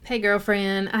Hey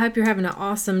girlfriend, I hope you're having an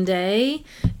awesome day.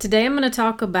 Today I'm going to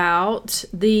talk about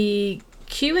the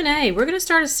Q&A. We're going to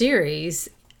start a series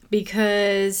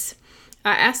because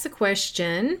I asked the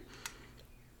question,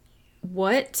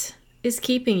 what is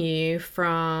keeping you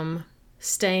from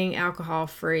staying alcohol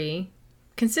free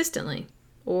consistently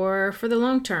or for the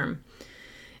long term?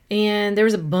 And there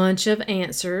was a bunch of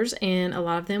answers and a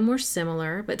lot of them were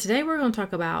similar, but today we're going to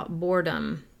talk about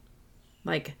boredom.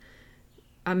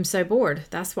 I'm so bored.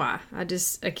 That's why. I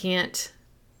can't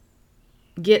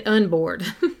get unbored,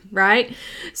 right?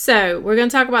 So we're going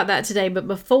to talk about that today. But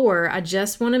before, I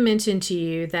just want to mention to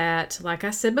you that, like I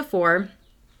said before,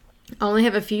 I only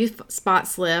have a few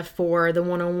spots left for the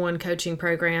one-on-one coaching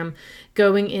program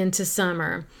going into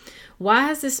summer. Why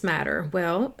does this matter?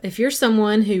 Well, if you're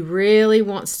someone who really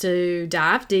wants to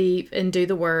dive deep and do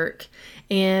the work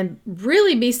and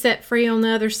really be set free on the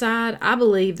other side, I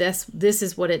believe this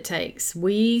is what it takes.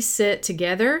 We sit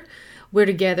together. We're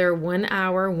together 1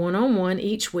 hour, one-on-one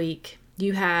each week.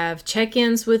 You have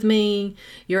check-ins with me.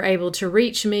 You're able to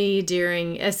reach me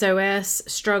during SOS,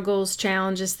 struggles,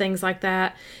 challenges, things like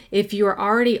that. If you are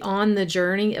already on the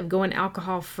journey of going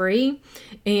alcohol-free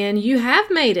and you have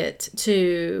made it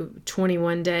to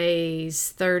 21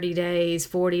 days, 30 days,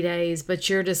 40 days, but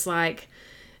you're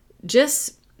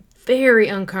just very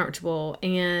uncomfortable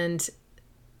and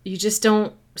you just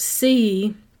don't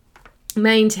see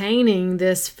maintaining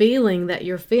this feeling that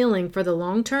you're feeling for the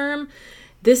long term,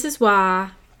 this is why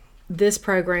this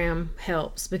program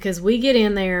helps, because we get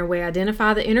in there and we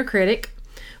identify the inner critic.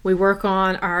 We work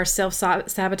on our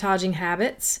self-sabotaging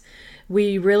habits.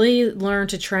 We really learn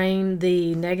to train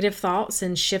the negative thoughts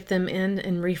and shift them in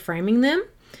and reframing them.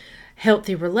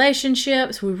 Healthy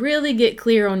relationships. We really get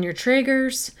clear on your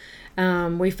triggers.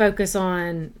 We focus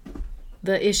on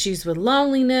the issues with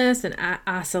loneliness and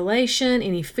isolation,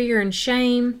 any fear and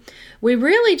shame. We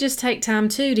really just take time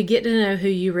too to get to know who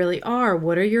you really are.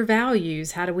 What are your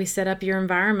values? How do we set up your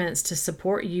environments to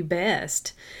support you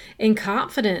best? And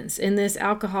confidence in this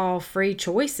alcohol-free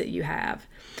choice that you have.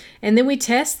 And then we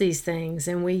test these things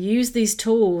and we use these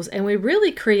tools and we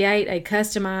really create a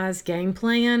customized game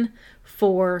plan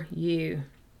for you.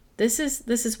 This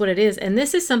is what it is. And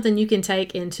this is something you can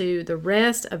take into the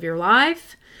rest of your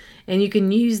life. And you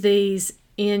can use these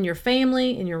in your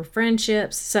family, in your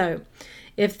friendships. So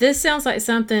if this sounds like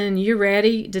something you're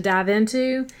ready to dive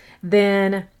into,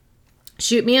 then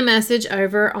shoot me a message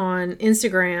over on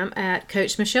Instagram at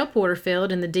Coach Michelle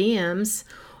Porterfield in the DMs,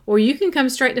 or you can come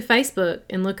straight to Facebook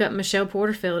and look up Michelle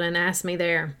Porterfield and ask me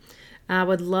there. I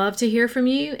would love to hear from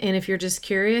you. And if you're just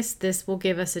curious, this will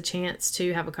give us a chance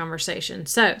to have a conversation.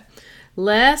 So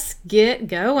let's get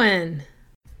going.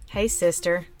 Hey,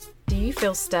 sister. Do you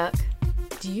feel stuck?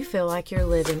 Do you feel like you're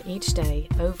living each day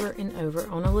over and over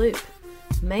on a loop?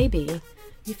 Maybe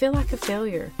you feel like a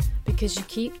failure because you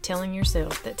keep telling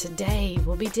yourself that today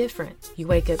will be different. You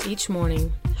wake up each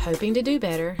morning hoping to do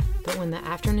better, but when the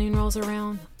afternoon rolls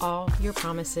around, all your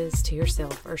promises to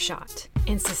yourself are shot.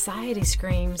 And society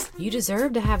screams, you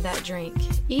deserve to have that drink,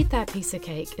 eat that piece of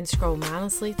cake, and scroll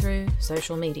mindlessly through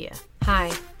social media.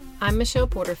 Hi. I'm Michelle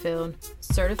Porterfield,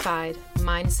 certified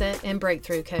mindset and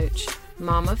breakthrough coach,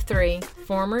 mom of 3,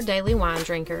 former daily wine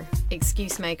drinker,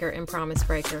 excuse maker, and promise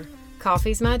breaker.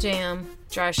 Coffee's my jam,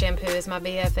 dry shampoo is my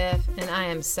BFF, and I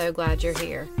am so glad you're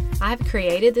here. I have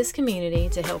created this community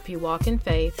to help you walk in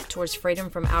faith towards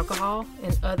freedom from alcohol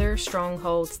and other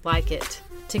strongholds like it.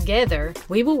 Together,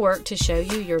 we will work to show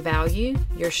you your value,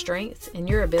 your strength, and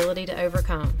your ability to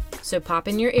overcome. So pop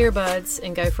in your earbuds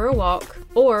and go for a walk,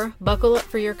 or buckle up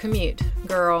for your commute.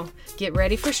 Girl, get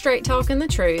ready for straight talk and the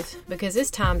truth, because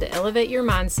it's time to elevate your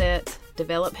mindset,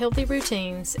 develop healthy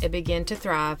routines, and begin to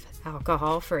thrive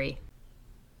alcohol-free.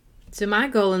 So my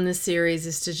goal in this series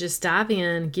is to just dive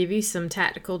in, give you some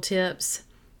tactical tips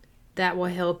that will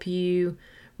help you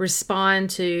respond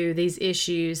to these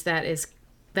issues that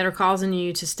are causing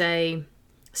you to stay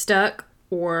stuck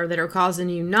or that are causing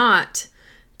you not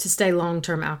to stay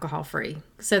long-term alcohol-free.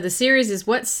 So the series is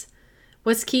what's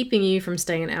keeping you from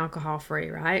staying alcohol-free,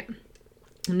 right?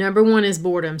 Number 1 is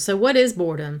boredom. So what is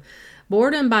boredom?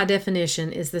 Boredom, by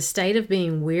definition, is the state of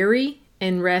being weary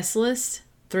and restless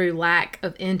through lack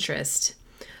of interest.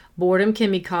 Boredom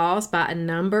can be caused by a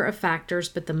number of factors,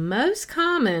 but the most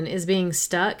common is being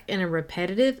stuck in a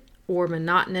repetitive or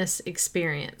monotonous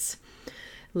experience.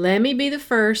 Let me be the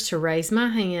first to raise my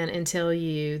hand and tell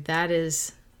you that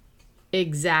is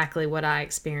exactly what I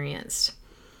experienced.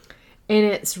 And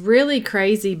it's really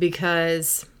crazy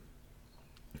because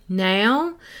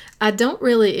now I don't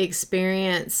really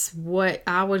experience what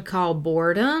I would call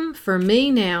boredom. For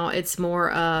me now, it's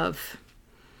more of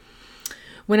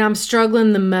When I'm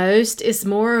struggling the most, it's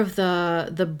more of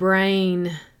the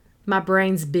brain. My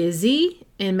brain's busy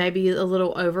and maybe a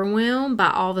little overwhelmed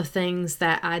by all the things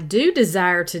that I do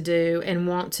desire to do and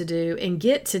want to do and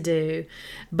get to do,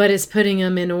 but it's putting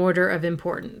them in order of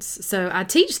importance. So I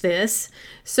teach this.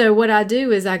 So what I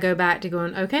do is I go back to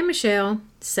going, okay, Michelle,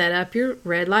 set up your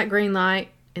red light, green light,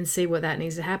 and see what that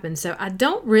needs to happen. So I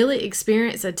don't really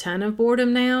experience a ton of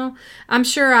boredom now. I'm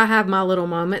sure I have my little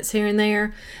moments here and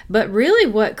there, but really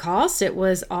what caused it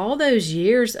was all those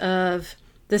years of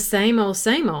the same old,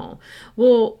 same old.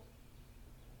 Well,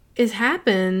 it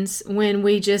happens when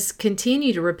we just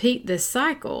continue to repeat this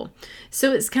cycle.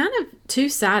 So it's kind of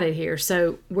two-sided here.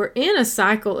 So we're in a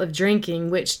cycle of drinking,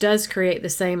 which does create the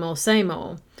same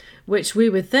old, which we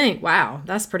would think, wow,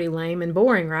 that's pretty lame and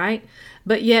boring, right?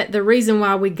 But yet the reason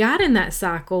why we got in that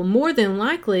cycle more than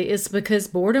likely is because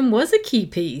boredom was a key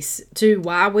piece to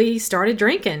why we started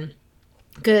drinking.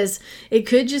 Because it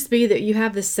could just be that you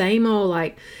have the same old,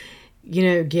 like,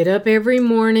 get up every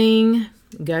morning,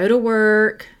 go to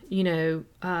work,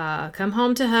 come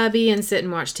home to hubby and sit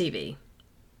and watch TV.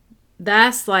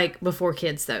 That's like before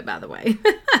kids though, by the way.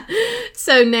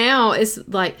 So now it's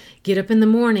like, get up in the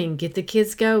morning, get the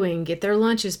kids going, get their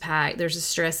lunches packed. There's a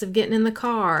stress of getting in the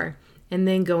car and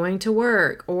then going to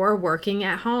work or working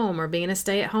at home or being a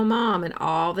stay-at-home mom and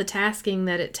all the tasking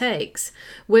that it takes.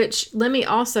 Which, let me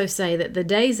also say that the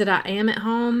days that I am at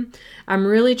home, I'm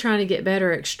really trying to get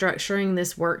better at structuring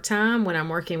this work time when I'm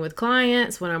working with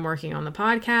clients, when I'm working on the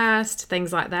podcast,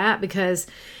 things like that, because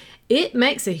it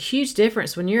makes a huge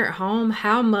difference when you're at home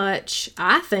how much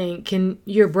I think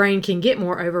your brain can get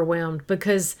more overwhelmed,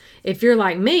 because if you're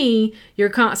like me, you're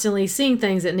constantly seeing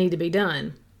things that need to be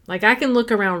done. Like I can look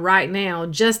around right now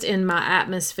just in my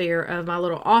atmosphere of my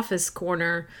little office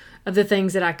corner of the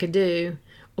things that I could do,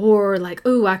 or like,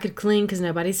 oh, I could clean because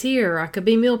nobody's here, or I could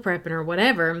be meal prepping or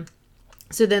whatever.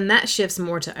 So then that shifts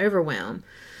more to overwhelm.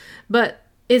 But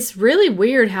it's really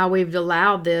weird how we've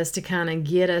allowed this to kind of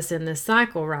get us in this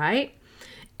cycle, right?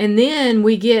 And then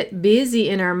we get busy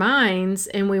in our minds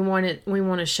and we want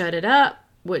to shut it up,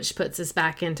 which puts us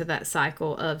back into that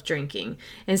cycle of drinking.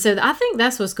 And so I think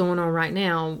that's what's going on right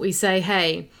now. We say,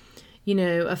 hey,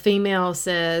 a female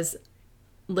says,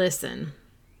 listen,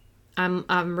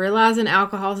 I'm realizing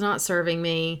alcohol's not serving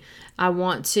me. I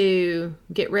want to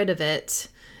get rid of it.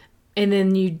 And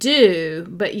then you do,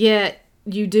 but yet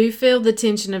you do feel the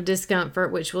tension of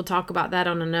discomfort, which we'll talk about that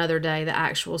on another day, the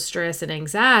actual stress and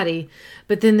anxiety.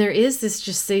 But then there is this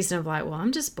just season of like, well,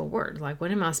 I'm just bored. Like,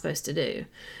 what am I supposed to do?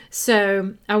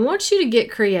 So I want you to get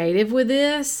creative with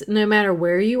this, no matter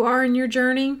where you are in your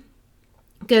journey,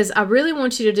 because I really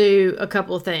want you to do a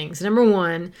couple of things. Number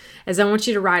one is I want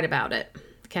you to write about it.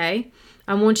 Okay.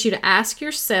 I want you to ask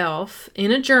yourself in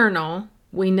a journal.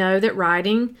 We know that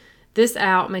writing this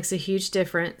out makes a huge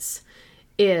difference.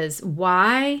 Is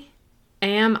why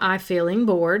am I feeling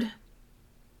bored?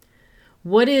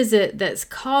 What is it that's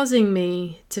causing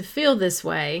me to feel this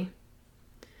way?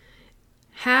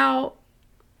 How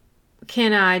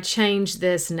can I change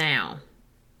this now?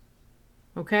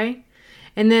 Okay?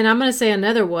 And then I'm going to say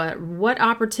another what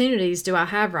opportunities do I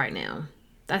have right now?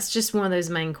 That's just one of those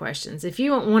main questions. If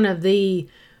you want one of the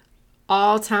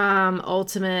all-time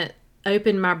ultimate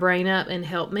open my brain up and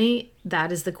help me,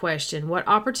 that is the question. What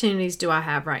opportunities do I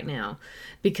have right now?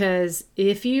 Because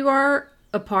if you are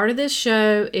a part of this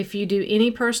show, if you do any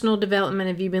personal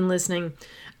development, if you've been listening,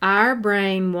 our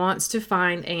brain wants to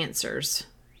find answers.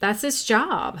 That's its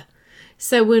job.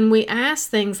 So when we ask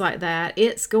things like that,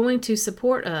 it's going to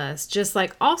support us, just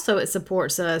like also it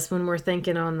supports us when we're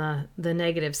thinking on the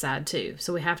negative side too.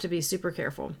 So we have to be super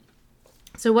careful.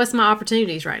 So what's my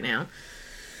opportunities right now?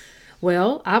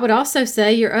 Well, I would also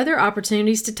say your other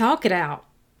opportunities to talk it out.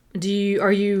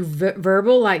 Are you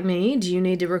verbal like me? Do you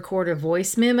need to record a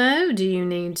voice memo? Do you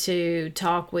need to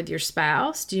talk with your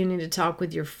spouse? Do you need to talk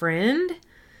with your friend?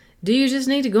 Do you just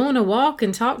need to go on a walk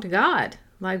and talk to God?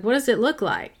 Like, what does it look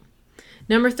like?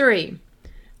 Number 3,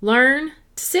 learn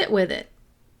to sit with it.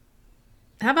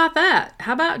 How about that?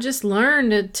 How about just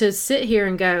learn to sit here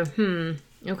and go,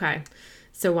 okay,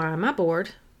 so why am I bored?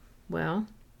 Well,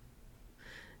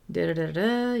 if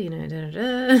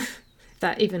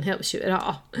that even helps you at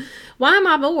all. Why am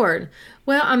I bored?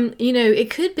 Well, it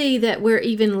could be that we're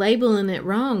even labeling it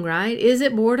wrong, right? Is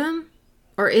it boredom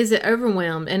or is it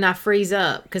overwhelmed? And I freeze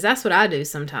up, because that's what I do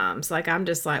sometimes. Like, I'm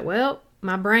just like, well,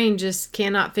 my brain just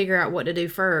cannot figure out what to do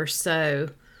first, so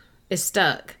it's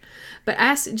stuck. But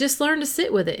just learn to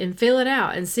sit with it and feel it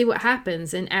out and see what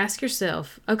happens, and ask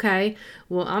yourself, okay,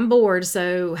 well, I'm bored,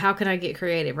 so how can I get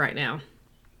creative right now?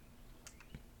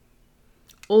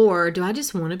 Or do I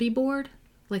just want to be bored?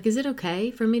 Like, is it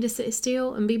okay for me to sit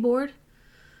still and be bored?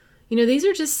 These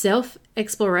are just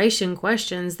self-exploration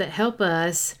questions that help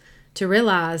us to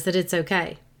realize that it's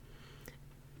okay.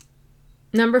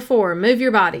 Number 4, move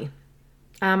your body.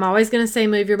 I'm always going to say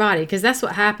move your body, because that's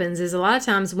what happens is a lot of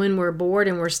times when we're bored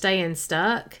and we're staying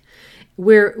stuck,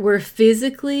 we're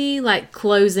physically like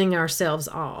closing ourselves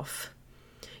off.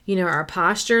 Our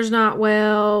posture's not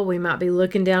well. We might be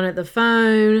looking down at the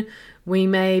phone. We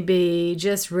may be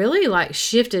just really like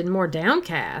shifted, more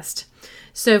downcast.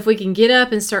 So if we can get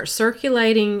up and start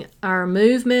circulating our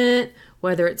movement,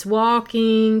 whether it's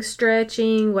walking,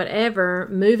 stretching, whatever,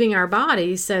 moving our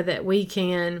bodies so that we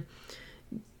can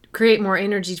create more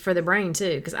energy for the brain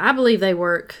too. Because I believe they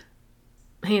work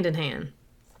hand in hand.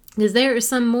 Because there are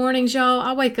some mornings, y'all,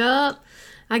 I wake up,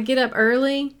 I get up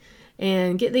early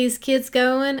and get these kids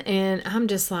going, and I'm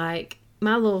just like,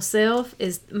 my little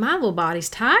body's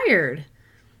tired.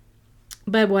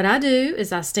 But what I do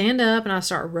is I stand up and I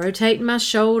start rotating my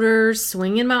shoulders,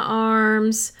 swinging my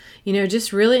arms,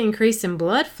 just really increasing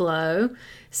blood flow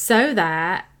so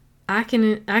that I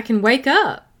can wake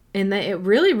up, and it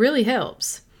really, really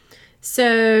helps.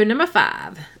 So number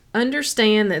 5,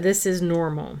 understand that this is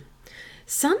normal.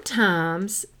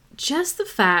 Sometimes just the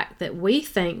fact that we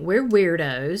think we're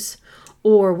weirdos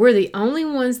or we're the only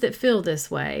ones that feel this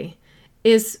way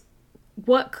is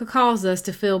what could cause us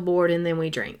to feel bored, and then we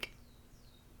drink.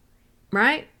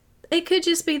 Right? It could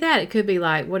just be that. It could be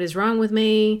like, what is wrong with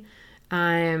me?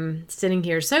 I'm sitting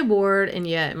here so bored, and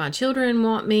yet my children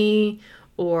want me,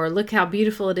 or look how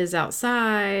beautiful it is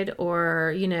outside,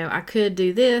 or, I could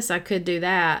do this, I could do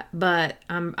that, but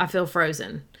I feel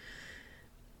frozen.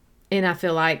 And I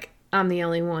feel like I'm the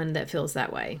only one that feels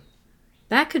that way.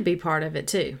 That could be part of it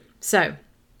too. So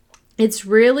it's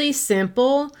really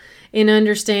simple in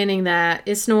understanding that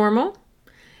it's normal.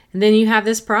 And then you have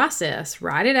this process.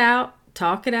 Write it out,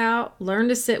 talk it out, learn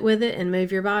to sit with it, and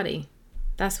move your body.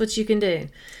 That's what you can do.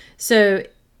 So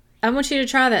I want you to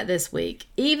try that this week.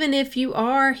 Even if you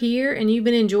are here and you've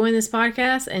been enjoying this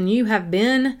podcast and you have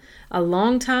been a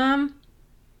long time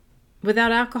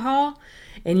without alcohol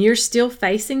and you're still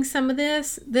facing some of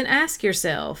this, then ask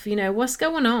yourself, what's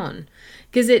going on?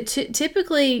 Because it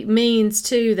typically means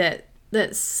too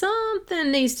that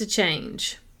something needs to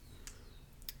change.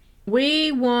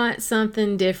 We want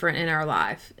something different in our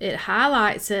life. It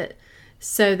highlights it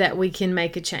so that we can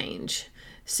make a change.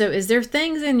 So is there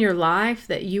things in your life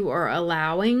that you are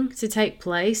allowing to take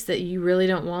place that you really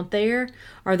don't want there?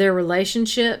 Are there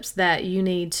relationships that you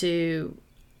need to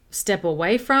step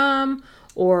away from,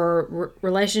 or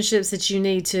relationships that you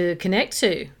need to connect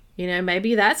to?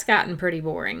 Maybe that's gotten pretty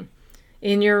boring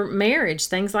in your marriage,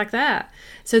 things like that.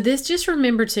 So just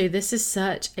remember too, this is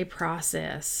such a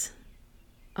process.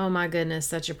 Oh my goodness,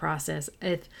 such a process.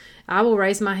 If I will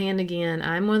raise my hand again,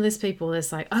 I'm one of those people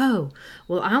that's like, oh,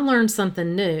 well, I learned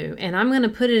something new and I'm going to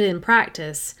put it in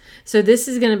practice. So this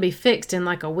is going to be fixed in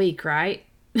like a week, right?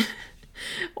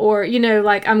 Or,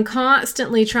 like I'm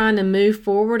constantly trying to move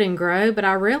forward and grow, but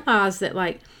I realize that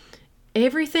like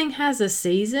everything has a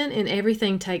season and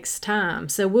everything takes time.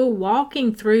 So we're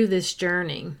walking through this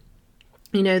journey.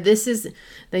 They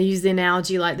use the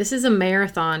analogy like this is a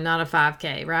marathon, not a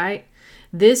 5K, right?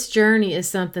 This journey is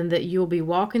something that you'll be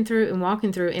walking through,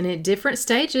 and at different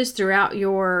stages throughout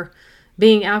your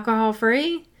being alcohol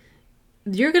free,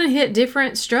 you're going to hit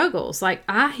different struggles. Like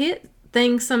I hit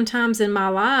things sometimes in my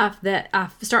life that I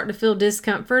start to feel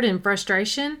discomfort and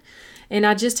frustration. And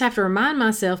I just have to remind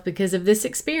myself, because of this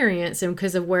experience and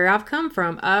because of where I've come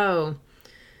from, oh,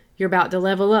 you're about to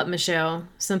level up, Michelle.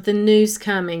 Something new's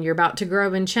coming. You're about to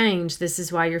grow and change. This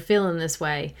is why you're feeling this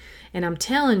way. And I'm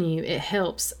telling you, it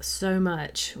helps so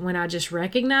much when I just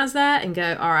recognize that and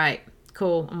go, all right,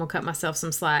 cool. I'm going to cut myself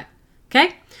some slack.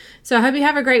 Okay? So I hope you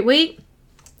have a great week.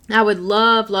 I would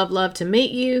love, love, love to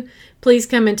meet you. Please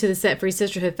come into the Set Free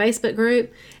Sisterhood Facebook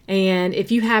group. And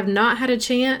if you have not had a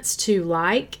chance to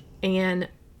like and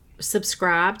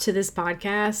subscribe to this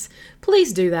podcast,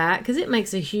 please do that, because it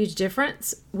makes a huge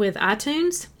difference with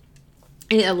iTunes.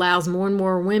 It allows more and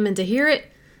more women to hear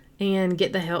it and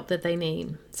get the help that they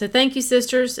need. So thank you,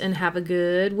 sisters, and have a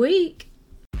good week.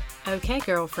 Okay,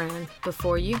 girlfriend,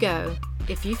 before you go,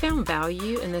 if you found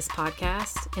value in this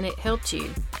podcast and it helped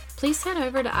you, please head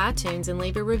over to iTunes and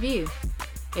leave a review.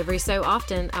 Every so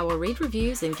often, I will read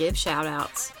reviews and give shout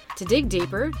outs. To dig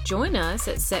deeper, join us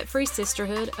at Set Free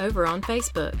Sisterhood over on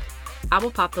Facebook. I will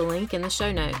pop the link in the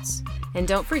show notes. And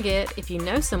don't forget, if you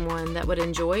know someone that would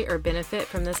enjoy or benefit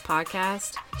from this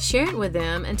podcast, share it with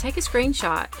them and take a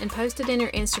screenshot and post it in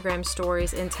your Instagram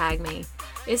stories and tag me.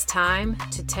 It's time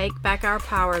to take back our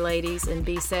power, ladies, and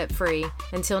be set free.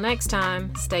 Until next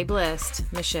time, stay blessed.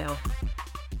 Michelle.